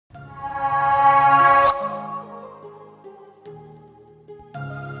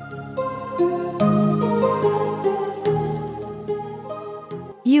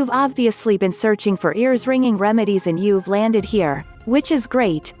obviously been searching for ears ringing remedies and you've landed here, which is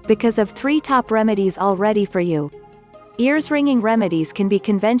great, because of 3 top remedies all ready for you. Ears ringing remedies can be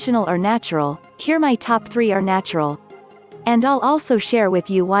conventional or natural. Here my top 3 are natural. And I'll also share with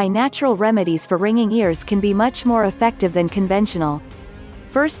you why natural remedies for ringing ears can be much more effective than conventional.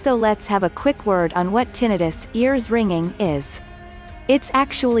 First though, let's have a quick word on what tinnitus, ears ringing, is. It's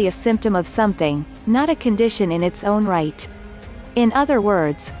actually a symptom of something, not a condition in its own right. In other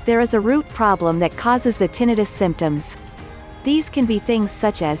words, there is a root problem that causes the tinnitus symptoms. These can be things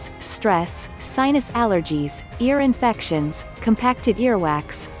such as stress, sinus allergies, ear infections, compacted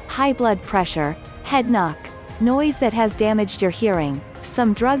earwax, high blood pressure, head knock, noise that has damaged your hearing,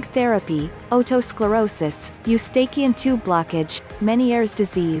 some drug therapy, otosclerosis, eustachian tube blockage, meniere's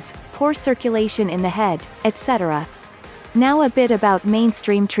disease, poor circulation in the head, etc. Now a bit about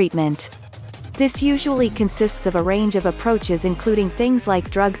mainstream treatment. This usually consists of a range of approaches including things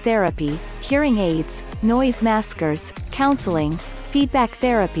like drug therapy, hearing aids, noise maskers, counseling, feedback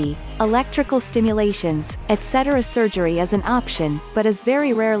therapy, electrical stimulations, etc. Surgery is an option, but is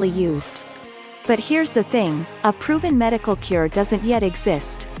very rarely used. But here's the thing, a proven medical cure doesn't yet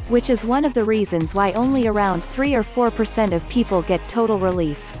exist, which is one of the reasons why only around 3 or 4% of people get total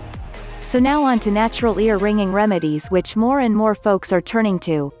relief. So now on to natural ear ringing remedies, which more and more folks are turning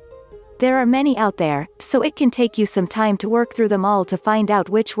to. There are many out there, so it can take you some time to work through them all to find out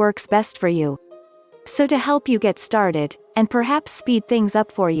which works best for you. So to help you get started, and perhaps speed things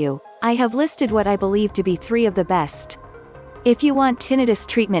up for you, I have listed what I believe to be 3 of the best. If you want tinnitus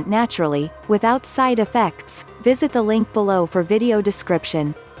treatment naturally, without side effects, visit the link below for video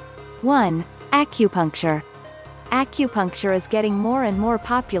description. 1. Acupuncture. Acupuncture is getting more and more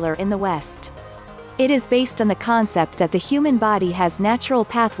popular in the West. It is based on the concept that the human body has natural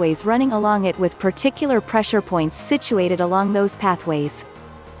pathways running along it with particular pressure points situated along those pathways.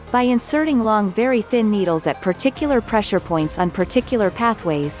 By inserting long very thin needles at particular pressure points on particular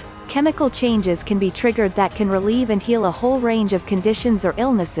pathways, chemical changes can be triggered that can relieve and heal a whole range of conditions or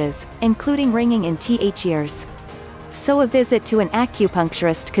illnesses, including ringing in ears. So a visit to an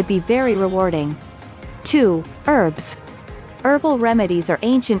acupuncturist could be very rewarding. 2. Herbs. Herbal remedies are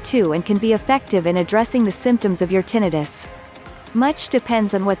ancient too and can be effective in addressing the symptoms of your tinnitus. Much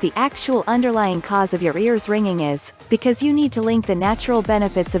depends on what the actual underlying cause of your ears ringing is, because you need to link the natural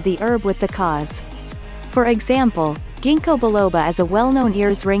benefits of the herb with the cause. For example, ginkgo biloba is a well-known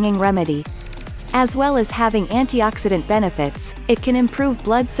ears ringing remedy. As well as having antioxidant benefits, it can improve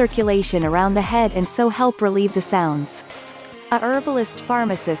blood circulation around the head and so help relieve the sounds. A herbalist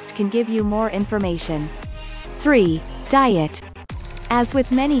pharmacist can give you more information. 3. Diet. As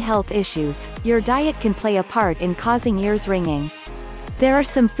with many health issues, your diet can play a part in causing ears ringing. There are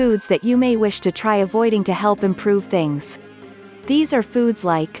some foods that you may wish to try avoiding to help improve things. These are foods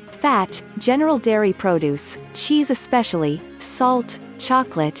like fat, general dairy produce, cheese especially, salt,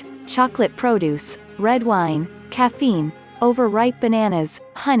 chocolate, chocolate produce, red wine, caffeine, overripe bananas,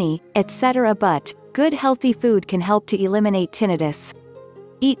 honey, etc. But good healthy food can help to eliminate tinnitus.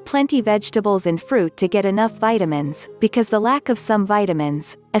 Eat plenty vegetables and fruit to get enough vitamins, because the lack of some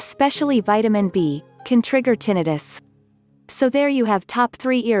vitamins, especially vitamin B, can trigger tinnitus. So there you have top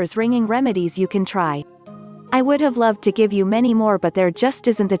 3 ears ringing remedies you can try. I would have loved to give you many more, but there just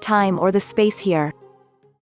isn't the time or the space here.